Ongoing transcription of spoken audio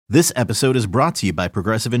This episode is brought to you by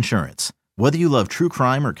Progressive Insurance. Whether you love true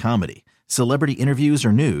crime or comedy, celebrity interviews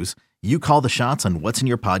or news, you call the shots on what's in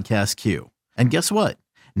your podcast queue. And guess what?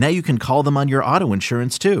 Now you can call them on your auto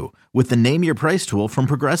insurance too with the Name Your Price tool from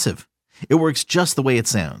Progressive. It works just the way it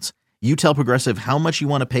sounds. You tell Progressive how much you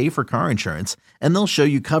want to pay for car insurance, and they'll show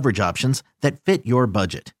you coverage options that fit your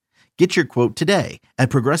budget. Get your quote today at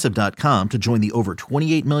Progressive.com to join the over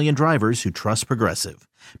 28 million drivers who trust Progressive.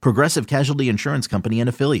 Progressive Casualty Insurance Company and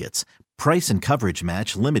Affiliates. Price and coverage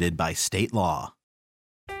match limited by state law.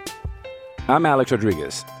 I'm Alex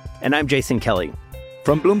Rodriguez. And I'm Jason Kelly.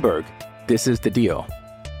 From Bloomberg, this is The Deal.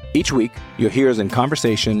 Each week, you'll hear us in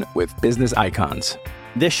conversation with business icons.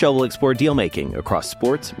 This show will explore deal-making across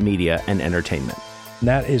sports, media, and entertainment.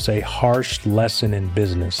 That is a harsh lesson in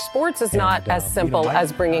business. Sports is not as simple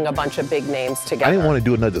as bringing a bunch of big names together. I didn't want to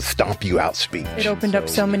do another stomp you out speech. It opened up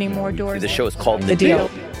so many more doors. The show is called The Deal.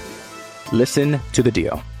 Listen to The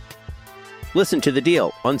Deal. Listen to The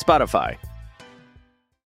Deal on Spotify.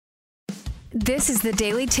 This is the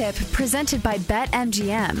Daily Tip presented by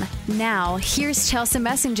BetMGM. Now, here's Chelsea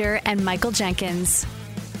Messenger and Michael Jenkins.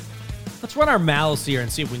 Let's run our mouths here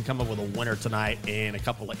and see if we can come up with a winner tonight in a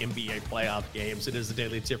couple of NBA playoff games. It is the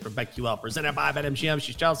Daily Tip from BetQL, presented by BetMGM.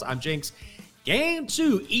 She's Chelsea. I'm Jinx. Game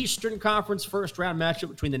 2, Eastern Conference first-round matchup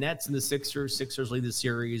between the Nets and the Sixers. Sixers lead the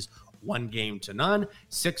series 1-0.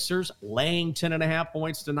 Sixers laying 10.5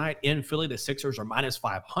 points tonight in Philly. The Sixers are minus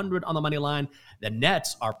 500 on the money line. The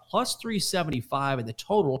Nets are plus 375, and the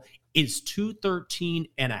total is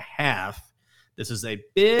 213.5. This is a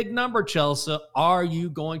big number, Chelsea. Are you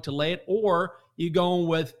going to lay it, or are you going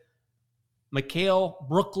with Mikal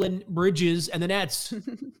Brooklyn Bridges and the Nets?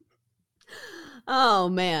 Oh,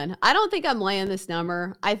 man. I don't think I'm laying this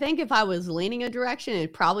number. I think if I was leaning a direction,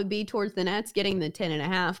 it'd probably be towards the Nets getting the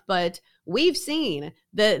 10.5. But we've seen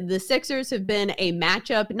that the Sixers have been a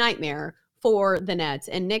matchup nightmare for the Nets.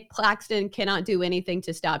 And Nick Claxton cannot do anything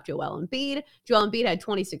to stop Joel Embiid. Joel Embiid had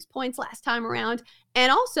 26 points last time around.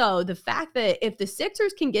 And also the fact that if the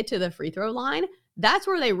Sixers can get to the free throw line, that's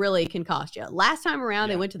where they really can cost you. Last time around,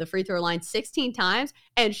 They went to the free throw line 16 times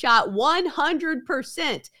and shot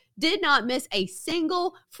 100%. Did not miss a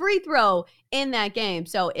single free throw in that game.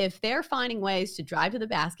 So if they're finding ways to drive to the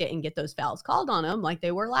basket and get those fouls called on them like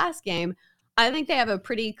they were last game, I think they have a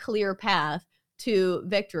pretty clear path to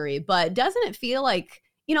victory. But doesn't it feel like,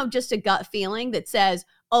 just a gut feeling that says,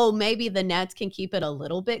 oh, maybe the Nets can keep it a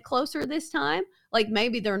little bit closer this time? Like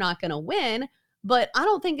maybe they're not going to win, but I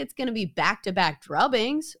don't think it's going to be back-to-back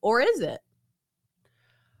drubbings, or is it?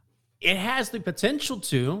 It has the potential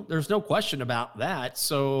to. There's no question about that.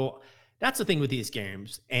 So that's the thing with these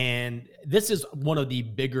games. And this is one of the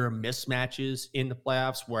bigger mismatches in the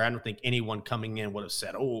playoffs where I don't think anyone coming in would have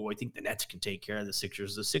said, oh, I think the Nets can take care of the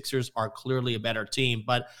Sixers. The Sixers are clearly a better team.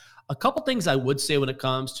 But a couple things I would say when it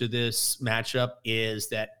comes to this matchup is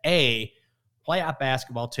that, A, playoff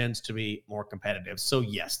basketball tends to be more competitive. So,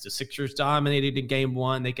 yes, the Sixers dominated in game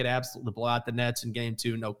 1. They could absolutely blow out the Nets in game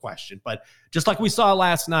 2, no question. But just like we saw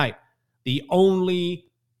last night, the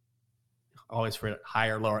only higher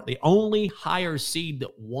seed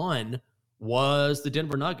that won was the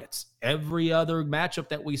Denver Nuggets. Every other matchup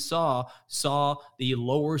that we saw the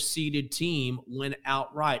lower seeded team win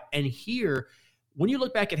outright. And here, when you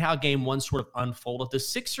look back at how game 1 sort of unfolded, the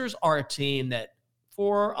Sixers are a team that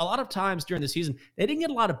for a lot of times during the season, they didn't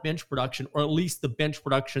get a lot of bench production, or at least the bench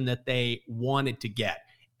production that they wanted to get.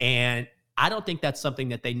 And I don't think that's something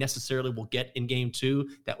that they necessarily will get in game 2.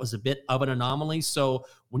 That was a bit of an anomaly. So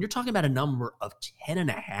when you're talking about a number of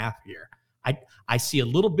 10.5 here, I see a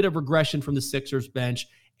little bit of regression from the Sixers bench.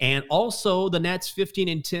 And also the Nets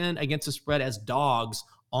 15-10 against the spread as dogs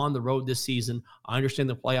on the road this season. I understand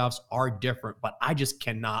the playoffs are different, but I just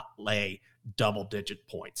cannot lay double-digit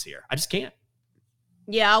points here. I just can't.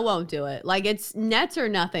 Yeah, I won't do it. Like, it's Nets or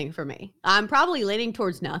nothing for me. I'm probably leaning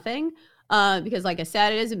towards nothing. Because like I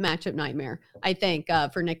said, it is a matchup nightmare, I think,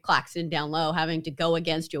 for Nick Claxton down low having to go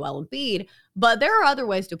against Joel Embiid. But there are other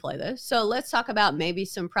ways to play this. So let's talk about maybe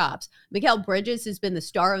some props. Mikal Bridges has been the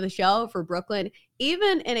star of the show for Brooklyn.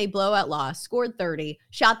 Even in a blowout loss, scored 30,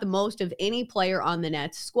 shot the most of any player on the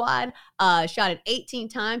Nets squad, shot it 18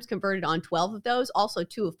 times, converted on 12 of those, also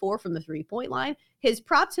 2 of 4 from the three-point line. His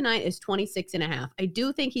prop tonight is 26.5. I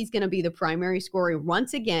do think he's going to be the primary scorer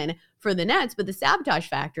once again for the Nets, but the sabotage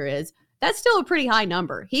factor is that's still a pretty high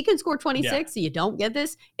number. He can score 26, so you don't get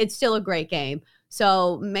this. It's still a great game.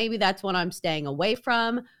 So maybe that's what I'm staying away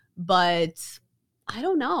from, but I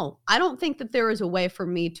don't know. I don't think that there is a way for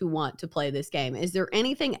me to want to play this game. Is there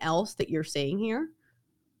anything else that you're seeing here?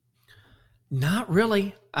 Not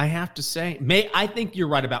really, I have to say. I think you're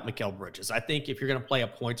right about Mikal Bridges. I think if you're going to play a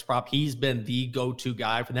points prop, he's been the go-to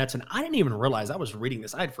guy for that. And I didn't even realize, I was reading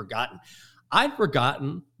this. I'd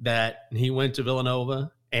forgotten that he went to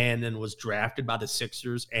Villanova and then was drafted by the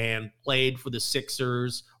Sixers and played for the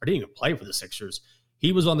Sixers, or didn't even play for the Sixers.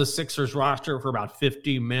 He was on the Sixers roster for about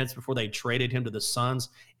 15 minutes before they traded him to the Suns.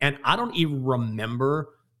 And I don't even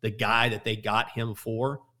remember the guy that they got him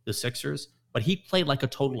for, the Sixers, but he played like a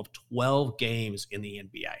total of 12 games in the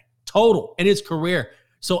NBA total in his career.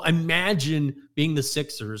 So imagine being the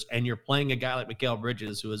Sixers and you're playing a guy like Mikal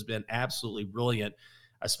Bridges, who has been absolutely brilliant,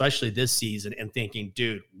 especially this season, and thinking,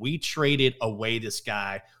 dude, we traded away this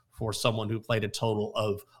guy for someone who played a total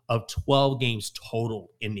of 12 games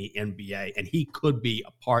total in the NBA, and he could be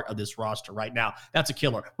a part of this roster right now. That's a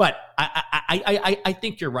killer. But I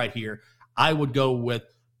think you're right here. I would go with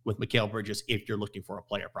Mikal Bridges if you're looking for a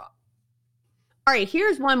player prop. All right,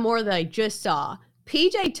 here's one more that I just saw.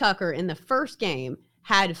 PJ Tucker in the first game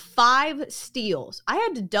had 5 steals. I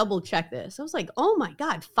had to double check this. I was like, oh my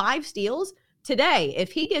God, 5 steals? Today,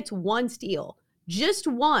 if he gets 1 steal, just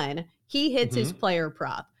 1, he hits his player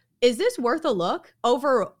prop. Is this worth a look?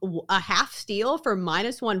 Over a half steal for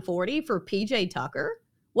minus 140 for PJ Tucker?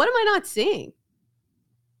 What am I not seeing?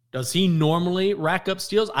 Does he normally rack up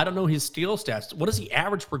steals? I don't know his steal stats. What does he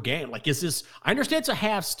average per game? Like, is this, I understand it's a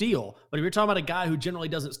half steal, but if you're talking about a guy who generally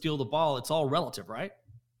doesn't steal the ball, it's all relative, right?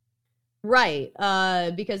 Right.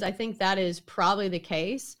 Because I think that is probably the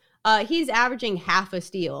case. He's averaging half a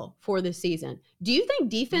steal for the season. Do you think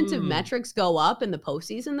defensive metrics go up in the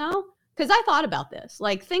postseason, though? Because I thought about this.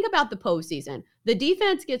 Like, think about the postseason. The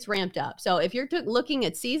defense gets ramped up. So if you're looking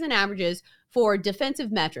at season averages for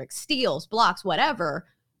defensive metrics, steals, blocks, whatever,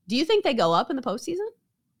 do you think they go up in the postseason?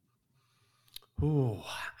 Ooh,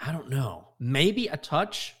 I don't know. Maybe a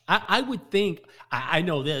touch. I would think, I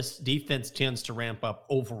know this, defense tends to ramp up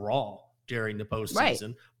overall during the postseason,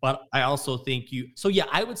 right. But I also think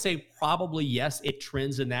I would say probably yes, it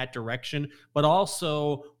trends in that direction. But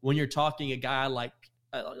also when you're talking a guy like,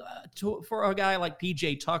 for a guy like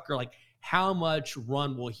PJ Tucker, like how much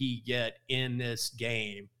run will he get in this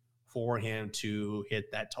game for him to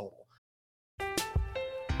hit that total?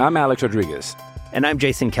 I'm Alex Rodriguez. And I'm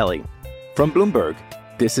Jason Kelly. From Bloomberg,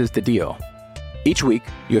 this is The Deal. Each week,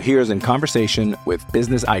 you'll hear us in conversation with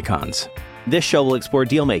business icons. This show will explore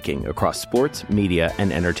deal-making across sports, media,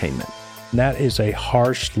 and entertainment. That is a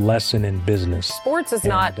harsh lesson in business. Sports is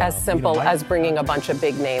not as simple as bringing a bunch of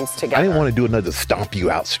big names together. I didn't want to do another stomp you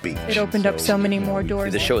out speech. It opened up so many more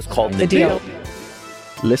doors. The show is called The Deal.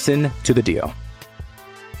 Listen to The Deal.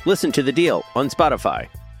 Listen to The Deal on Spotify.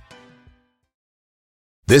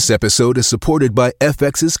 This episode is supported by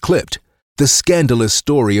FX's Clipped, the scandalous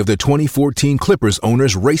story of the 2014 Clippers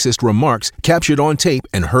owner's racist remarks captured on tape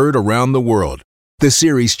and heard around the world. The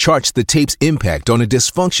series charts the tape's impact on a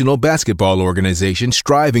dysfunctional basketball organization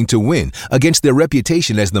striving to win against their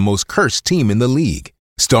reputation as the most cursed team in the league.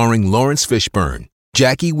 Starring Lawrence Fishburne,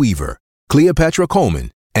 Jackie Weaver, Cleopatra Coleman,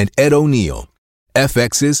 and Ed O'Neill.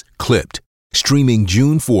 FX's Clipped, streaming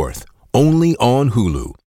June 4th, only on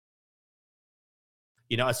Hulu.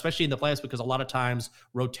 You know, especially in the playoffs, because a lot of times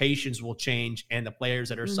rotations will change and the players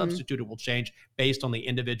that are substituted will change based on the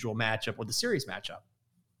individual matchup or the series matchup.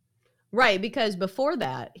 Right, because before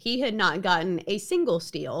that, he had not gotten a single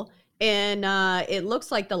steal. And it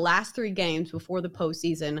looks like the last 3 games before the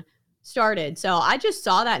postseason started. So I just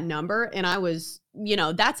saw that number and I was,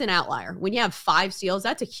 that's an outlier. When you have 5 steals,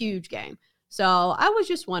 that's a huge game. So I was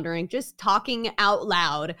just wondering, just talking out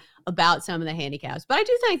loud about some of the handicaps. But I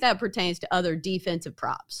do think that pertains to other defensive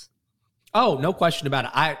props. Oh, no question about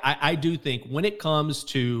it. I do think when it comes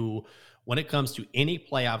to any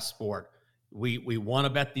playoff sport, we want to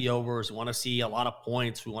bet the overs. We want to see a lot of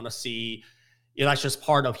points. We want to see, that's just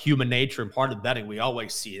part of human nature and part of betting. We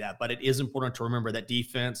always see that. But it is important to remember that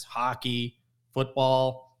defense, hockey,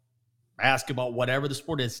 football, basketball, whatever the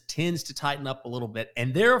sport is, tends to tighten up a little bit.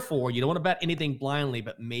 And therefore, you don't want to bet anything blindly,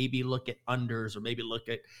 but maybe look at unders or maybe look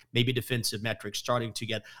at defensive metrics starting to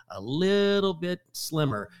get a little bit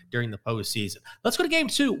slimmer during the postseason. Let's go to game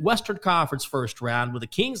 2, Western Conference first round, where the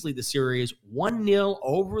Kings lead the series 1-0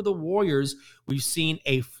 over the Warriors. We've seen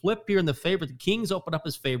a flip here in the favorite. The Kings open up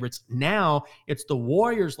as favorites. Now it's the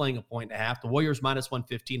Warriors laying a 1.5. The Warriors minus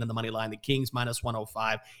 115 on the money line. The Kings minus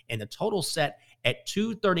 105. And the total set at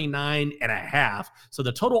 239.5. So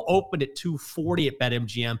the total opened at 240 at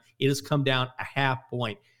BetMGM. It has come down a half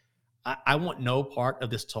point. I want no part of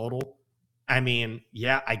this total. I mean,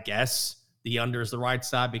 yeah, I guess the under is the right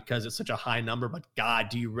side because it's such a high number, but God,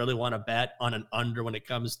 do you really want to bet on an under when it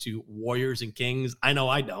comes to Warriors and Kings? I know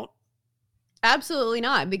I don't. Absolutely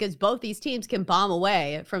not, because both these teams can bomb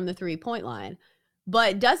away from the 3-point line.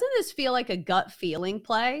 But doesn't this feel like a gut feeling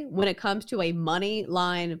play when it comes to a money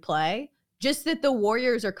line play? Just that the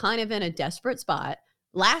Warriors are kind of in a desperate spot.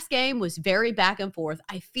 Last game was very back and forth.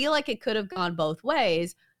 I feel like it could have gone both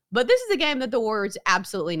ways, but this is a game that the Warriors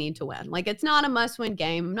absolutely need to win. Like, it's not a must-win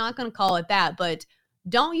game. I'm not going to call it that, but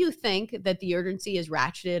don't you think that the urgency is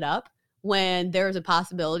ratcheted up when there's a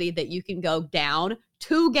possibility that you can go down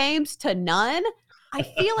 2-0? I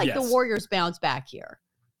feel like the Warriors bounce back here.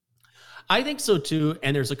 I think so too,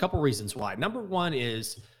 and there's a couple reasons why. Number one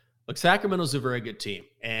is, look, Sacramento's a very good team,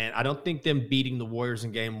 and I don't think them beating the Warriors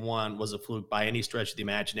in game one was a fluke by any stretch of the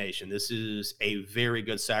imagination. This is a very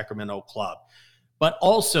good Sacramento club. But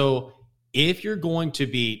also, if you're going to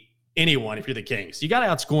beat anyone, if you're the Kings, you got to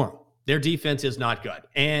outscore them. Their defense is not good.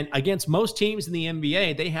 And against most teams in the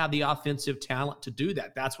NBA, they have the offensive talent to do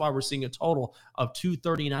that. That's why we're seeing a total of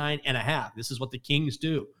 239.5. This is what the Kings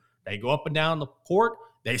do. They go up and down the court.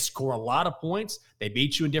 They score a lot of points. They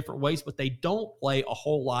beat you in different ways, but they don't play a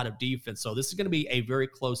whole lot of defense. So this is going to be a very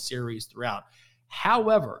close series throughout.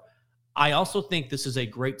 However, I also think this is a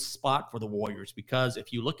great spot for the Warriors because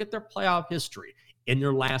if you look at their playoff history, in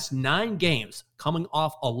their last 9 games coming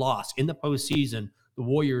off a loss in the postseason, the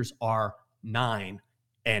Warriors are 9-0.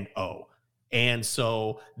 And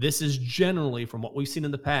so this is generally, from what we've seen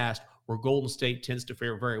in the past, where Golden State tends to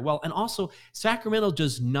fare very well. And also, Sacramento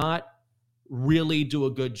does not really do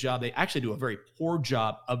a good job. They actually do a very poor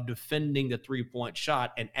job of defending the 3-point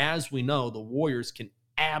shot. And as we know, the Warriors can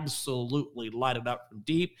absolutely light it up from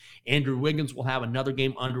deep. Andrew Wiggins will have another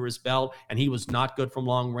game under his belt, and he was not good from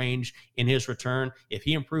long range in his return. If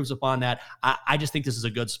he improves upon that, I just think this is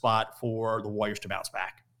a good spot for the Warriors to bounce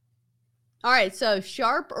back. All right, so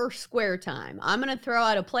sharp or square time. I'm going to throw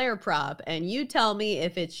out a player prop, and you tell me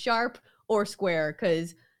if it's sharp or square,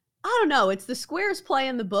 because I don't know. It's the squares play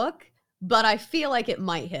in the book, but I feel like it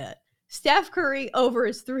might hit. Steph Curry over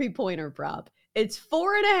his 3-pointer prop. It's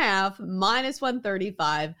 4.5 minus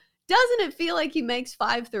 135. Doesn't it feel like he makes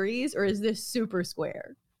 5 threes, or is this super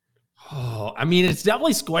square? Oh, I mean, it's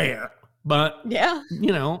definitely square, but yeah,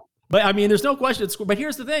 but I mean, there's no question it's square. But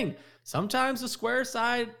here's the thing. Sometimes the square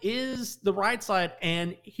side is the right side.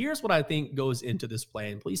 And here's what I think goes into this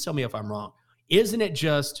play. And please tell me if I'm wrong. Isn't it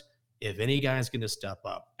just, if any guy's going to step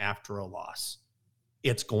up after a loss,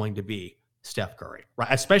 it's going to be Steph Curry, right?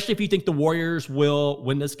 Especially if you think the Warriors will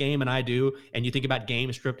win this game, and I do, and you think about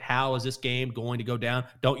game script, how is this game going to go down?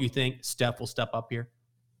 Don't you think Steph will step up here?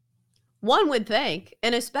 One would think,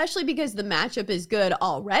 and especially because the matchup is good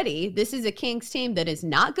already. This is a Kings team that is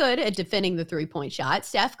not good at defending the 3-point shot.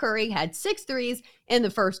 Steph Curry had 6 threes in the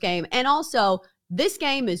first game, and also this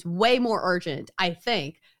game is way more urgent, I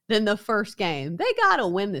think, than the first game. They got to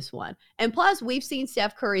win this one. And plus, we've seen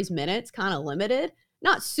Steph Curry's minutes kind of limited.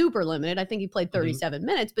 Not super limited. I think he played 37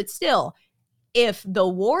 minutes, but still, if the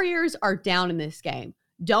Warriors are down in this game,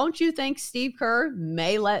 don't you think Steve Kerr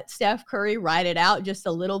may let Steph Curry ride it out just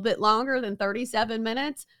a little bit longer than 37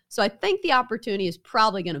 minutes? So I think the opportunity is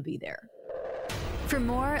probably going to be there. For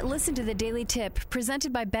more, listen to the Daily Tip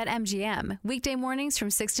presented by BetMGM. Weekday mornings from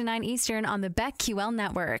 6 to 9 Eastern on the BetQL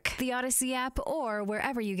network, the Odyssey app, or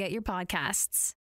wherever you get your podcasts.